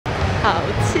好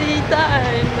期待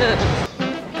呢！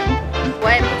我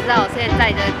也不知道我现在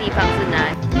在的地方是哪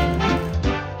里。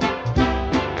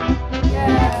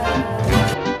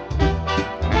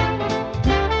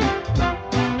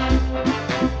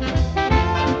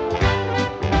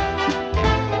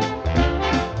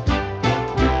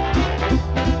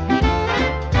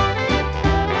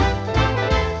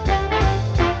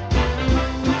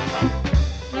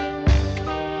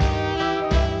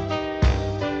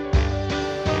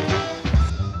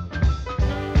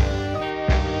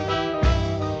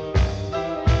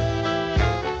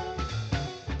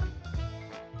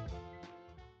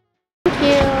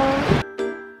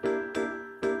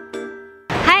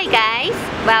 Hi guys,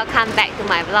 welcome back to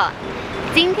my vlog.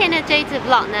 今天的这一支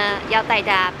vlog 呢，要带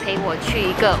大家陪我去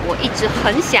一个我一直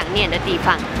很想念的地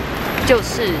方，就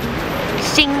是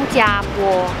新加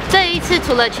坡。这一次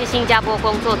除了去新加坡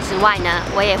工作之外呢，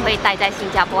我也会待在新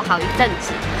加坡好一阵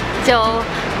子，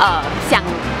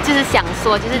想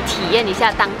说体验一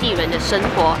下当地人的生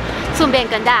活，顺便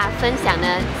跟大家分享呢，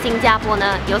新加坡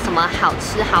呢有什么好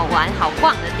吃、好玩、好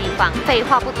逛的地方。废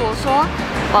话不多说，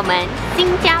我们新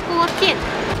加坡见。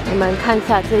我们看一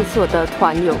下这一次我的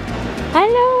团友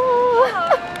 ，Hello，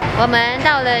 我们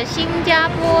到了新加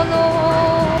坡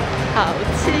喽，好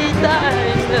期待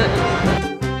呢。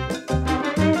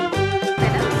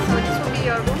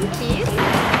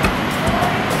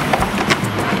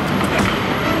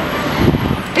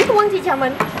 忘记敲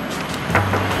门。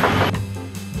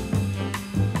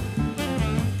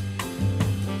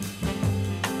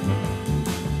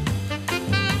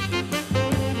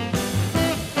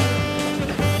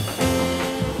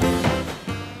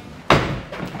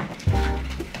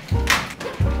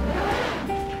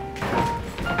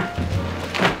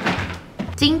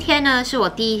今天呢是我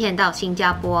第一天到新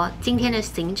加坡，今天的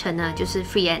行程呢就是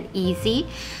free and easy。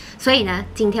 所以呢，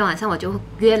今天晚上我就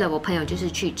约了我朋友，就是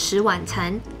去吃晚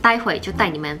餐。待会就带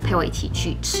你们陪我一起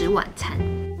去吃晚餐。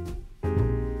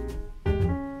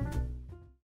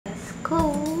Let's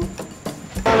go！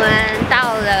 我们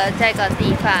到了这个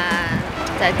地方，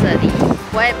在这里，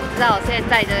我也不知道我现在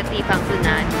在这个地方是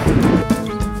哪里。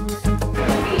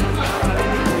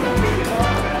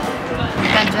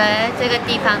感觉这个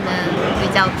地方呢比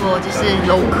较多，就是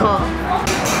游客。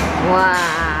哇！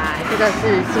 这个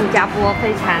是新加坡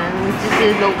非常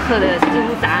local的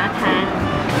猪杂汤。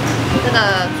这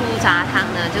个猪杂汤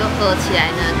呢，就喝起来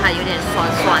呢，它有点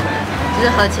酸酸的，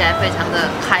喝起来非常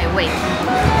的开胃。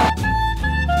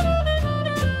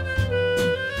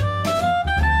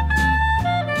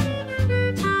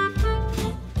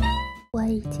我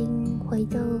已经回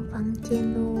到房间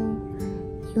喽，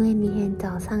因为明天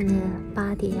早上呢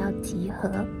8点要集合，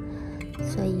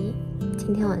所以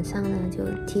今天晚上呢就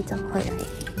提早回来。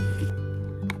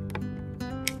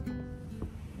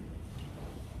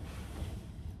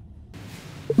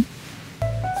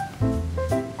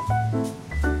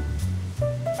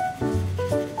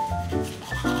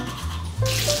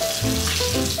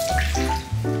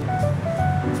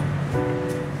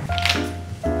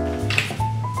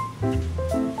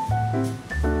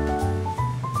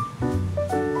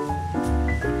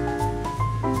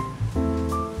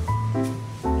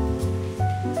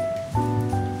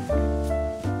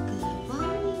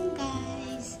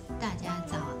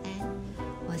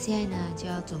 现在呢就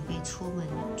要准备出门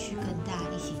去跟大家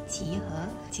一起集合。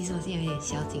其实我现在有点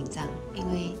小紧张，因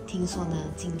为听说呢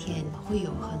今天会有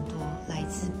很多来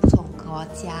自不同国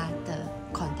家的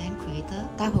content creator，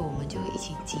 待会我们就会一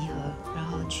起集合，然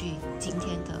后去今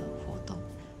天的活动。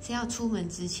在要出门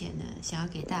之前呢，想要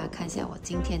给大家看一下我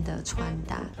今天的穿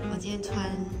搭。我今天穿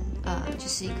就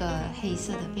是一个黑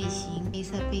色的背心，黑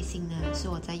色背心呢是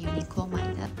我在 Uniqlo 买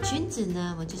的。裙子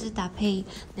呢，我就是搭配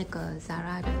那个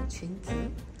Zara 的裙子。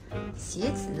 鞋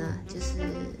子呢，就是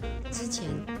之前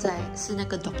是那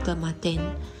个 Dr. Martens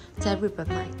在日本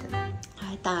买的，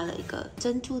还搭了一个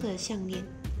珍珠的项链，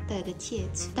戴了个戒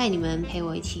指，带你们陪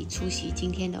我一起出席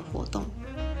今天的活动。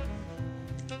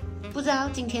不知道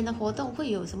今天的活动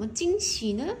会有什么惊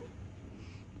喜呢？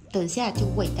等下就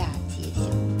为大家揭晓。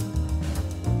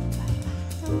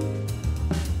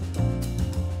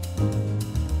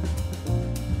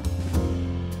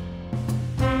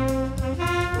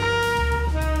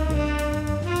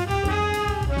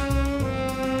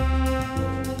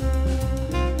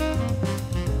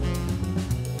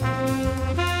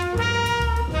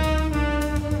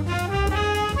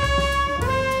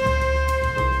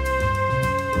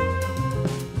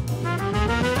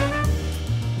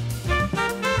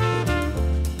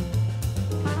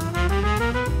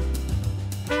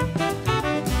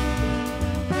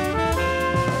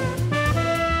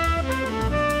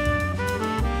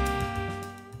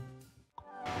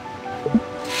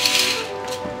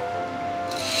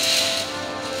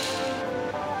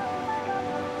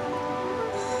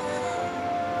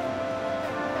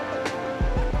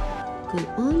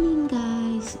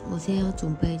现在要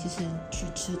准备就是去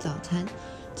吃早餐，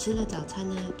吃了早餐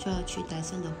呢就要去戴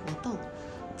森的活动。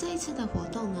这一次的活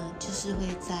动呢，就是会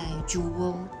在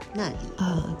Jewel那里。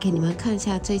给你们看一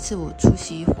下这一次我出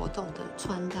席活动的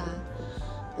穿搭，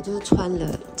我就是穿了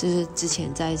就是之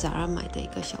前在 Zara 买的一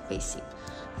个小背心，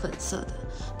粉色的。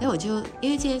但我就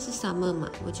因为今天是 summer 嘛，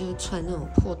我就穿那种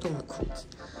破洞的裤子。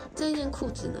这一件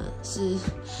裤子呢是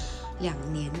2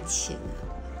年前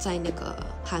在那个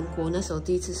韩国那时候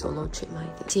第一次 solo trip 买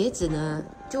的。鞋子呢，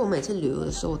就我每次旅游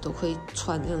的时候，我都会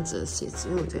穿这样子的鞋子，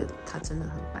因为我觉得它真的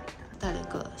很百搭。戴了一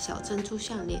个小珍珠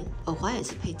项链，耳环也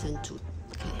是配珍珠。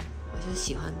OK， 我就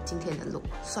喜欢今天的 look，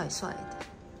 帅帅的。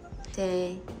现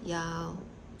在要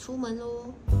出门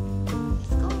喽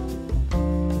 ，Let's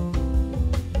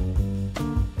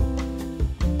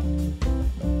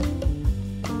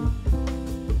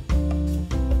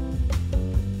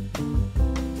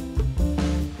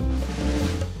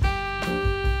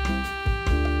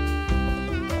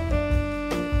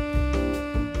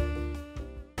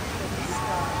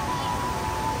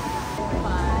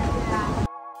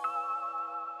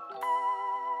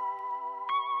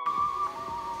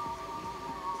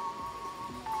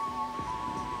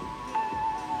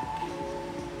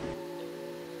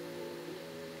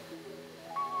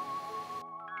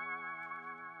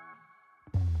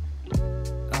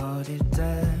때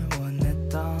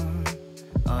원했던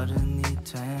어른이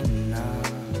됐나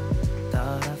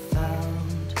Thought I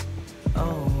found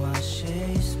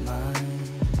oasis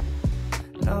mine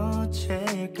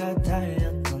놓칠까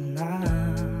달렸던 나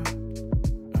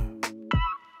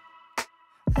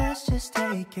Let's just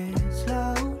take it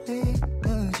slowly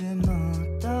늦은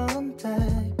어떤 때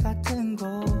같은 곳을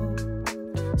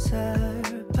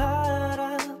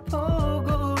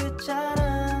바라보고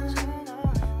있잖아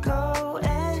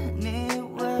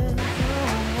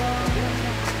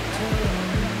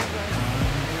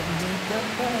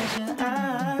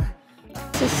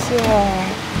谢谢。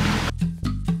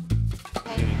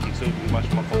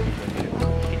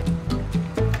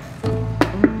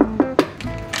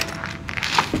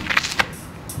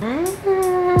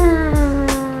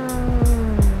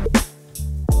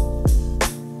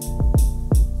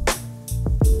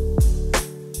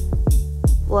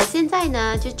我现在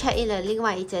呢就 check in 了另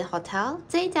外一间 hotel，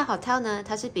 这一家 hotel 呢，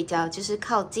它是比较就是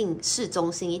靠近市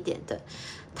中心一点的。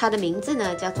它的名字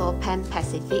呢叫做 Pan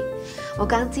Pacific。我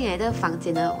刚进来这个房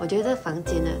间呢，我觉得这个房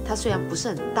间呢，它虽然不是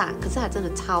很大，可是它真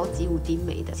的超级无敌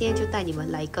美的。现在就带你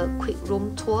们来一个 quick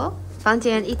room tour。房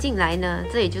间一进来呢，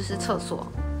这里就是厕所，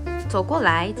走过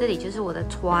来这里就是我的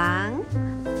床，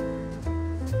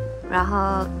然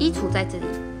后衣橱在这里，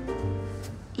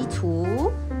衣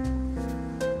橱。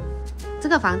这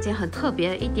个房间很特别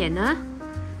的一点呢，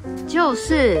就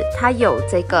是它有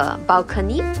这个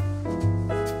balcony。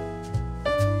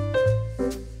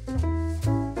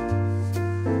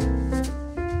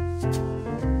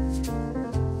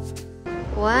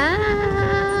哇，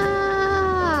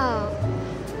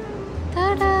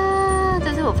哒哒，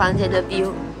这是我房间的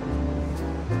view。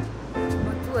我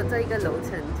住的这一个楼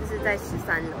层就是在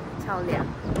13楼，超凉。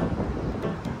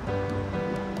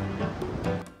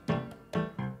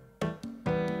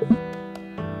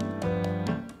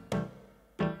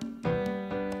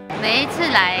每一次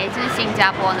来就是新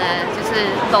加坡呢，就是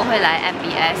都会来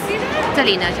MBS， 这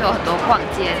里呢就有很多逛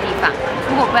街的地方。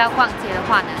如果不要逛街的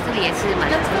话呢，这里也是蛮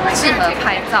适合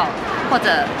拍照或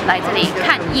者来这里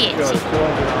看夜景。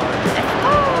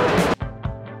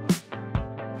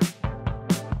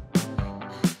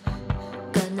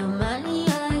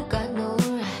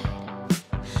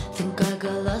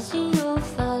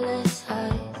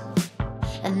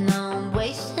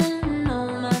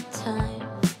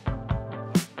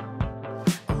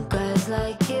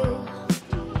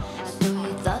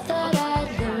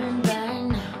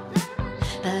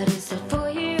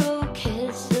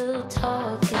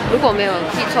如果没有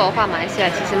记错的话，马来西亚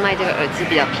其实卖这个耳机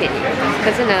比较便宜。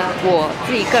可是呢，我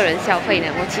自己个人消费呢，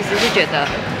我其实是觉得，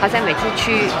好像每次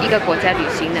去一个国家旅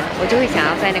行呢，我就会想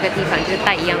要在那个地方就是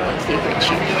带一样东西回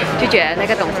去，就觉得那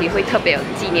个东西会特别有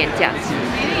纪念价值。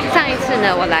上一次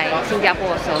呢，我来新加坡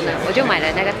的时候呢，我就买了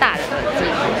那个大的耳机。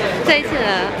这一次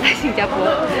呢，来新加坡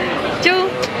就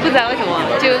不知道为什么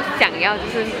就想要就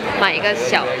是买一个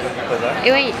小的，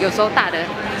因为有时候大的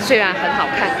虽然很好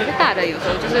看，可是大的有时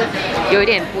候就是有一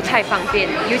点不太方便，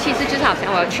尤其是就是好像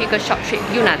我要去一个 short trip，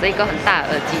 又拿着一个很大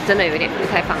的耳机，真的有一点不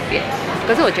太方便。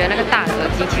可是我觉得那个大的耳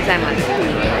机其实还蛮酷的。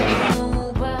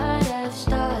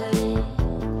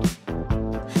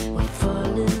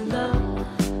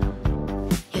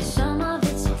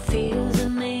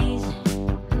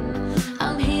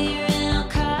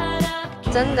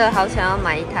真的好想要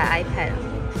买一台 iPad，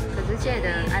 可是现在的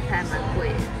iPad 蛮贵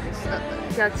的。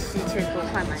要7000多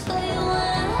块买。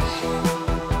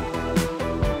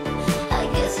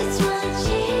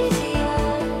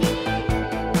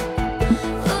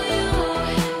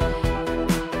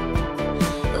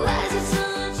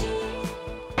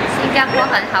新加坡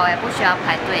很好哎，不需要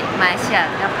排队，马来西亚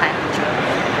要排很久。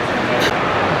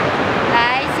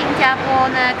来新加坡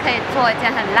呢，可以做一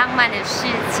件很浪漫的事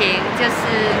情，就是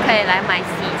可以来买喜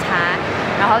茶，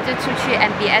然后就出去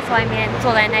MBS 外面，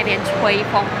坐在那边吹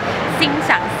风，欣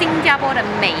赏新加坡的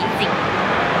美景。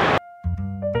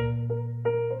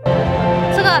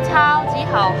这个超级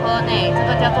好喝呢，这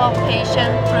个叫做 Passion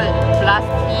Fruit Plus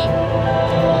Tea，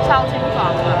 超清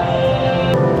爽的。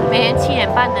每天7点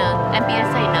半呢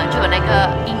 ，MBS 呢就有那个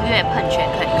音乐喷泉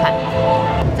可以看。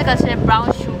这个是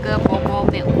Brown Sugar Bobo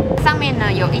Milk， 上面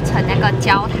呢有一层那个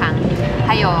焦糖，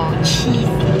还有 cheese。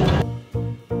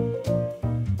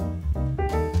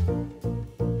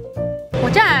我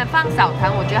这样放少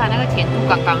糖，我觉得它那个甜度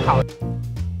刚刚好。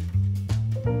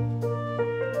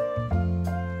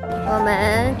我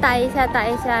们待一下，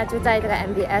就在这个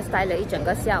MBS 待了一整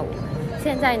个下午。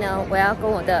现在呢，我要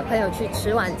跟我的朋友去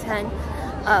吃晚餐。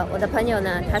我的朋友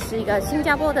呢，她是一个新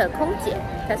加坡的空姐，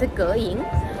她是葛莹，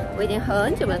我已经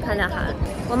很久没有看到她了。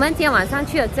我们今天晚上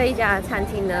去的这一家餐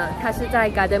厅呢，它是在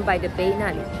Garden by the Bay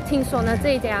那里。听说呢，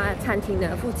这一家餐厅呢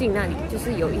附近那里就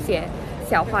是有一些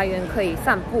小花园可以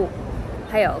散步，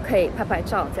还有可以拍拍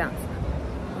照这样子。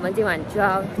我们今晚就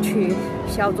要去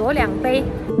小酌2杯。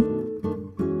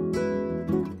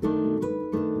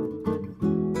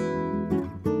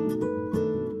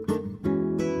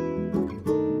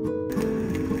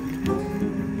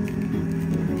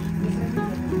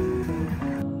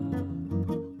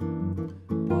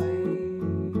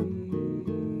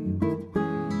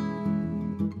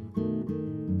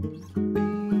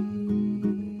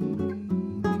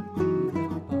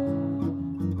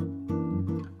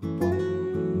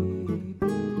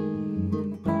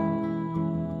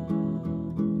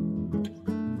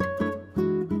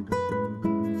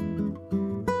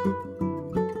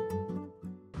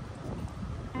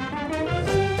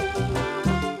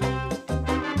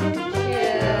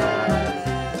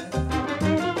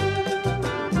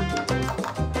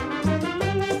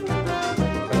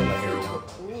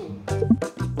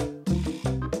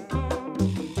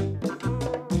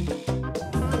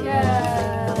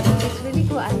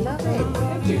I love it.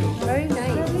 Very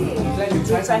nice. I'm glad you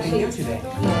tried something new today.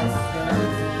 Yes.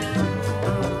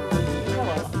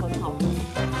 很好喝。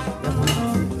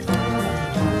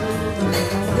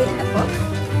Good apple.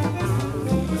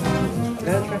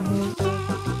 Let's try.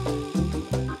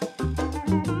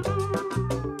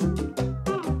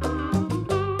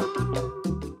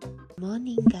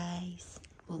 Morning, guys.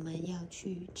 我们要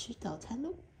去吃早餐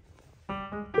喽。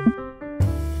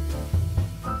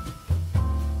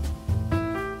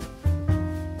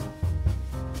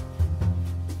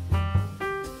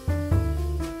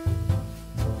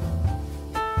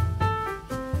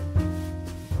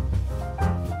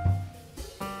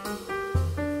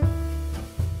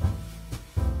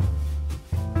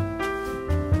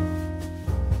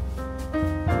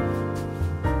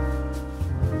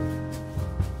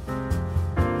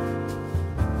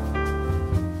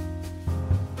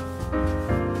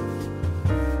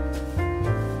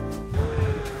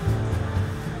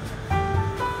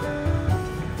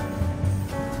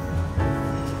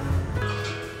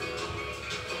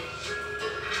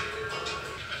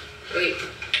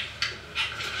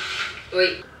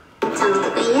喂，长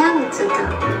这个样子的。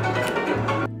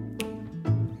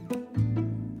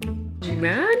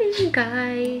Morning,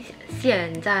 guys！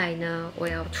 现在呢，我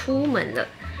要出门了，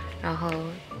然后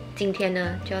今天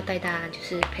呢就要带大家就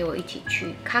是陪我一起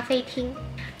去咖啡厅。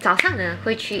早上呢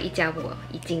会去一家我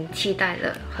已经期待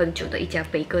了很久的一家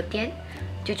贝哥店，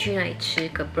就去那里吃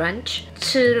个 brunch。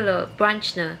吃了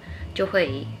brunch 呢，就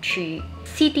会去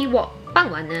City Walk。傍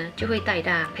晚呢，就会带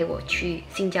大家陪我去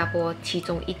新加坡其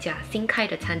中一家新开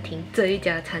的餐厅。这一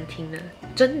家餐厅呢，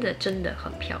真的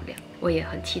很漂亮，我也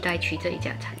很期待去这一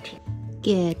家餐厅。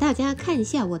给大家看一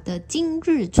下我的今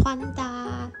日穿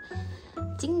搭。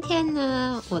今天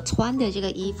呢，我穿的这个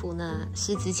衣服呢，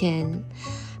是之前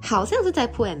好像是在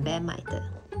Pull & Bear 买的，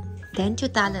然后就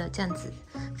搭了这样子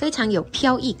非常有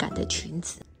飘逸感的裙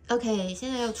子。OK，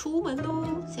 现在要出门喽，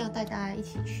是要带大家一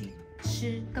起去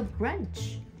吃个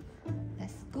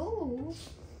brunch。Let's go。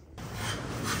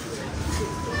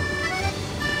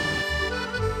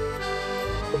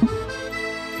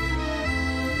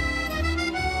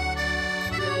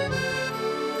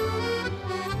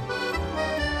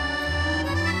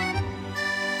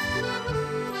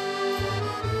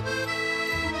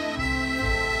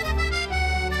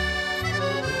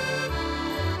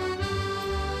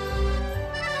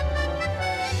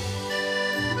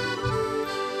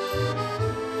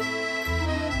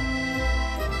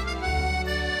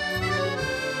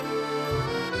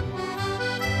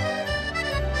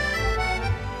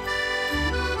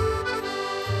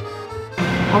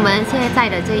我们现在在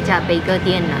的这一家 bagel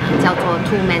店呢，叫做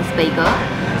Two Man's Bagel。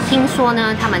听说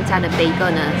呢，他们家的 bagel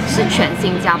呢是全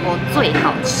新加坡最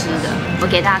好吃的。我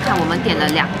给大家看，我们点了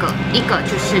2个，一个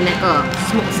就是那个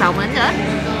smoked salmon 的，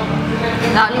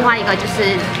然后另外一个就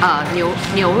是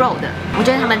牛肉的。我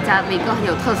觉得他们家的 bagel 很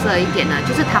有特色的一点呢，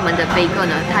就是他们的 bagel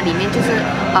呢，它里面就是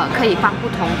可以放不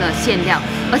同的馅料，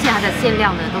而且它的馅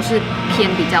料呢都是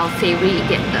偏比较 savory 一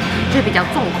点的，就是比较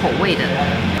重口味的。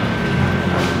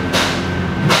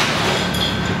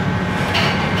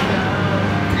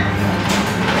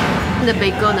的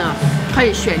bagel 呢，可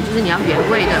以选就是你要原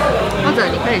味的，或者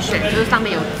你可以选就是上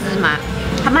面有芝麻。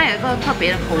他们还有一个特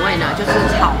别的口味呢，就是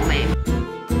草莓。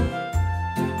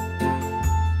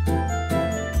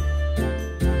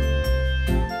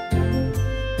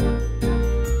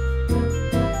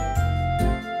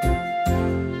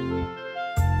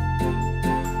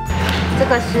这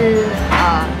个是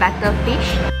butter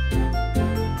fish，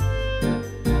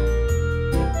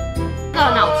 这个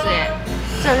很好吃耶，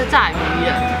这个是炸鱼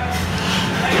的。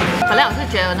本来我是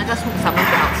觉得那个smoked salmon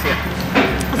比较好吃，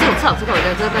可是我吃好吃的，我觉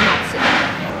得这个更好吃。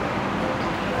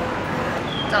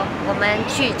走，我们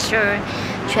去吃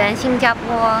全新加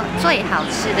坡最好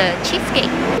吃的 cheesecake。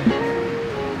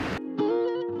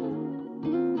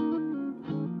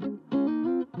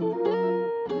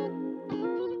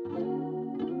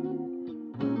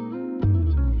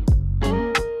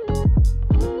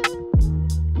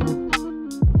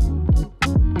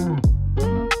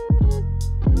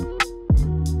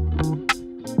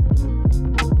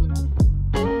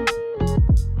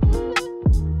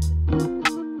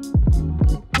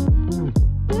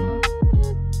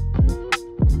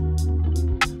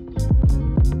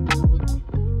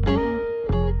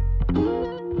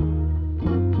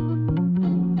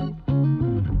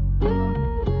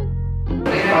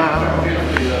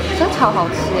超好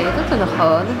吃哎，这真的很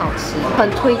好吃，很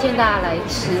推荐大家来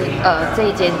吃这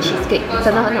一间 cheesecake，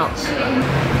 真的很好吃。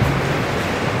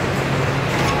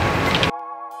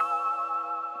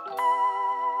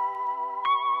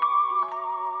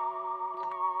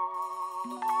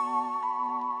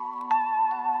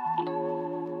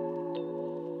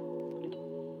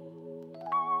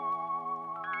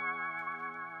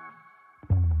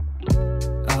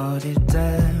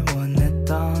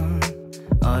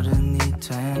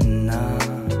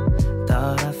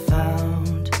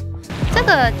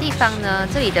这个地方呢，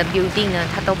这里的 building 呢，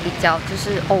它都比较就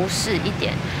是欧式一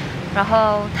点。然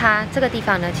后它这个地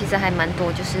方呢，其实还蛮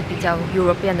多就是比较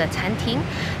European 的餐厅。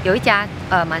有一家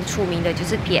蛮出名的，就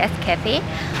是 PS Cafe。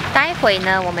待会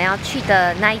呢，我们要去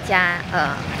的那一家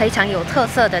非常有特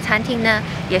色的餐厅呢，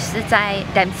也是在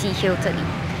Dempsey Hill 这里。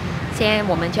现在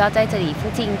我们就要在这里附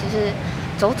近就是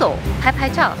走走、拍拍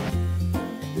照。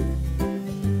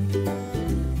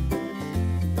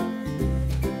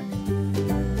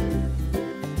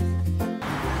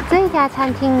这一家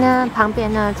餐厅呢，旁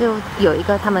边呢就有一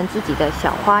个他们自己的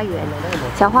小花园。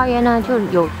小花园呢就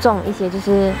有种一些就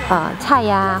是菜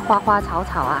呀、花花草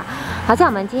草啊。好像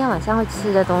我们今天晚上会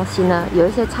吃的东西呢，有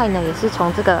一些菜呢也是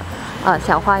从这个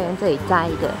小花园这里摘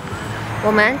的。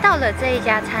我们到了这一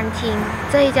家餐厅，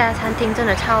这一家餐厅真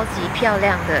的超级漂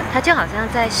亮的，它就好像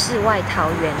在世外桃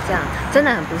源这样，真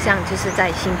的很不像就是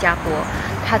在新加坡，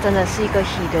它真的是一个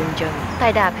hidden gem。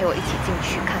带大家陪我一起进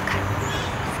去看看。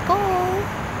Let's go！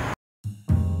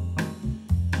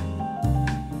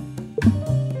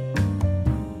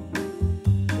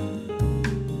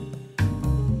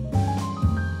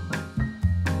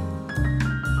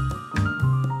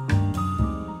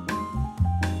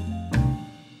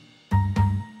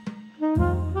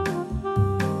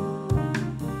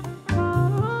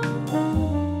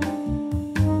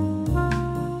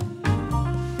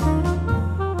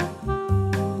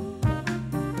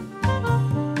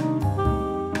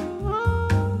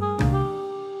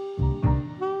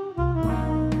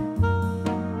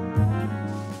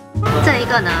这一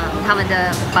个呢，他们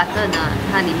的 butter 呢，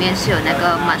它里面是有那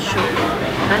个 mushroom，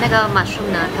 然后那个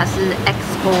mushroom 呢，它是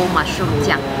expo mushroom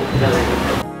酱。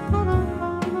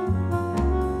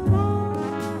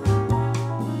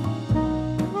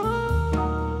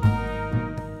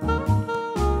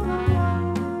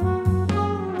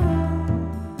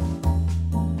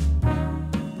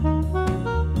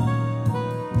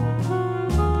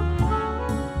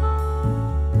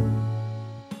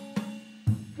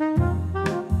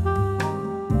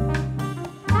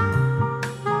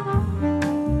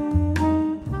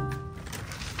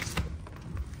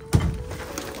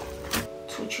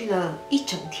去了一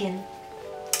整天，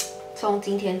从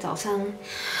今天早上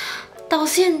到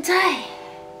现在，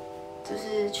就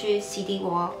是去 City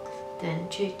Walk， 等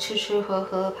去吃吃喝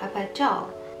喝、拍拍照，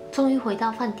终于回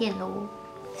到饭店喽。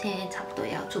现在差不多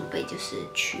要准备就是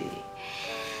去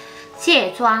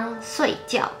卸妆睡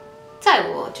觉。在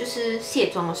我就是卸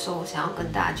妆的时候，我想要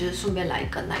跟大家就是顺便来一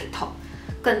个那一套，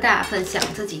跟大家分享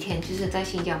这几天就是在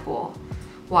新加坡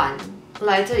玩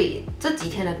来这里这几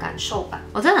天的感受吧。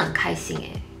我真的很开心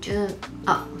哎，就是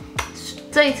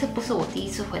这一次不是我第一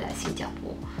次回来新加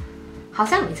坡，好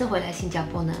像每次回来新加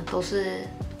坡呢都是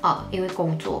因为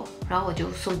工作，然后我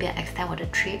就顺便 extend 我的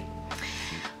trip。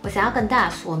我想要跟大家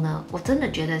说呢，我真的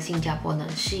觉得新加坡呢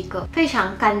是一个非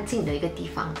常干净的一个地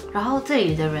方，然后这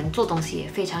里的人做东西也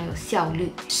非常有效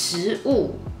率，食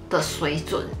物的水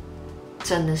准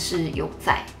真的是有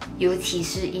在，尤其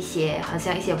是一些好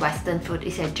像一些 Western food、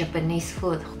一些 Japanese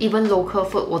food、even local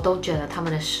food， 我都觉得他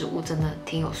们的食物真的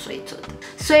挺有水准的。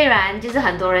虽然就是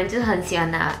很多人就是很喜欢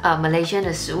拿Malaysian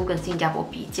的食物跟新加坡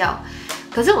比较，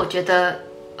可是我觉得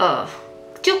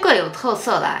就各有特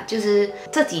色啦，就是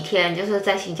这几天就是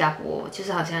在新加坡，就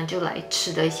是好像就来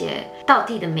吃的一些道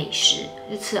地的美食，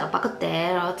就吃了巴克德，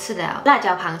然后吃了辣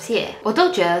椒螃蟹，我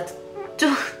都觉得就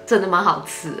真的蛮好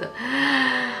吃的。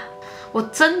我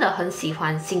真的很喜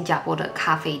欢新加坡的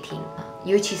咖啡厅，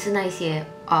尤其是那些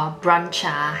brunch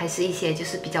啊，还是一些就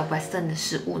是比较 Western 的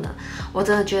食物呢，我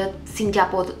真的觉得新加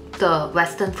坡的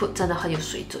Western food 真的很有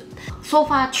水准。So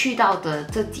far 去到的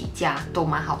这几家都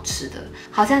蛮好吃的，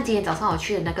好像今天早上我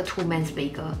去的那个 Two Man's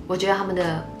Bagel， 我觉得他们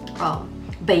的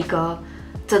bagel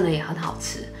真的也很好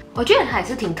吃。我觉得还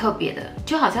是挺特别的，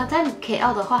就好像在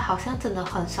KL 的话，好像真的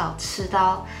很少吃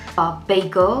到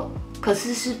bagel， 可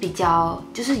是是比较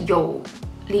就是有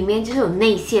里面就是有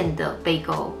内馅的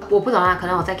bagel，我不懂啊，可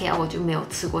能我在 KL 我就没有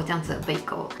吃过这样子的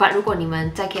bagel。但如果你们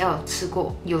在 KL 有吃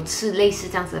过，有吃类似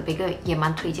这样子的 bagel， 也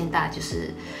蛮推荐大家就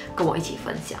是跟我一起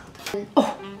分享的。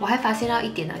我还发现到一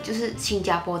点呢，就是新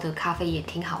加坡的咖啡也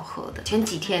挺好喝的。前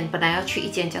几天本来要去一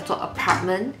间叫做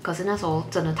Apartment， 可是那时候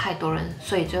真的太多人，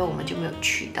所以最后我们就没有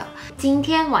去到。今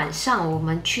天晚上我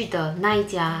们去的那一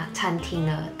家餐厅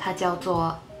呢，它叫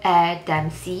做 Air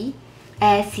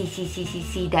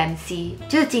Dempsey。ACCCCC Dempsey，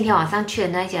 就是今天晚上去的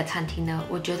那一家餐厅呢，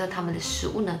我觉得他们的食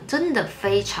物呢真的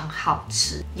非常好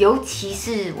吃，尤其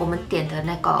是我们点的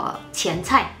那个前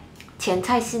菜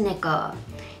是那个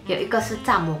有一个是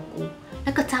炸蘑菇，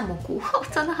那个炸蘑菇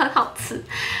真的很好吃，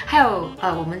还有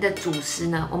我们的主食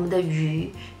呢，我们的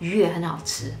鱼也很好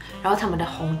吃，然后他们的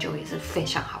红酒也是非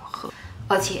常好喝，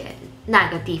而且那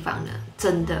个地方呢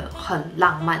真的很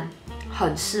浪漫，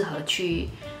很适合去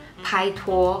拍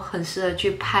拖，很适合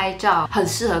去拍照，很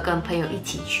适合跟朋友一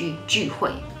起去聚会。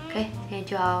OK， 现在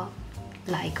就要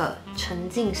来一个沉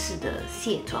浸式的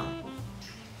卸妆。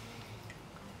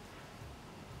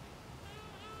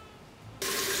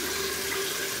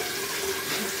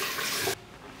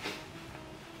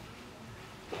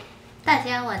大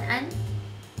家晚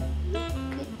安。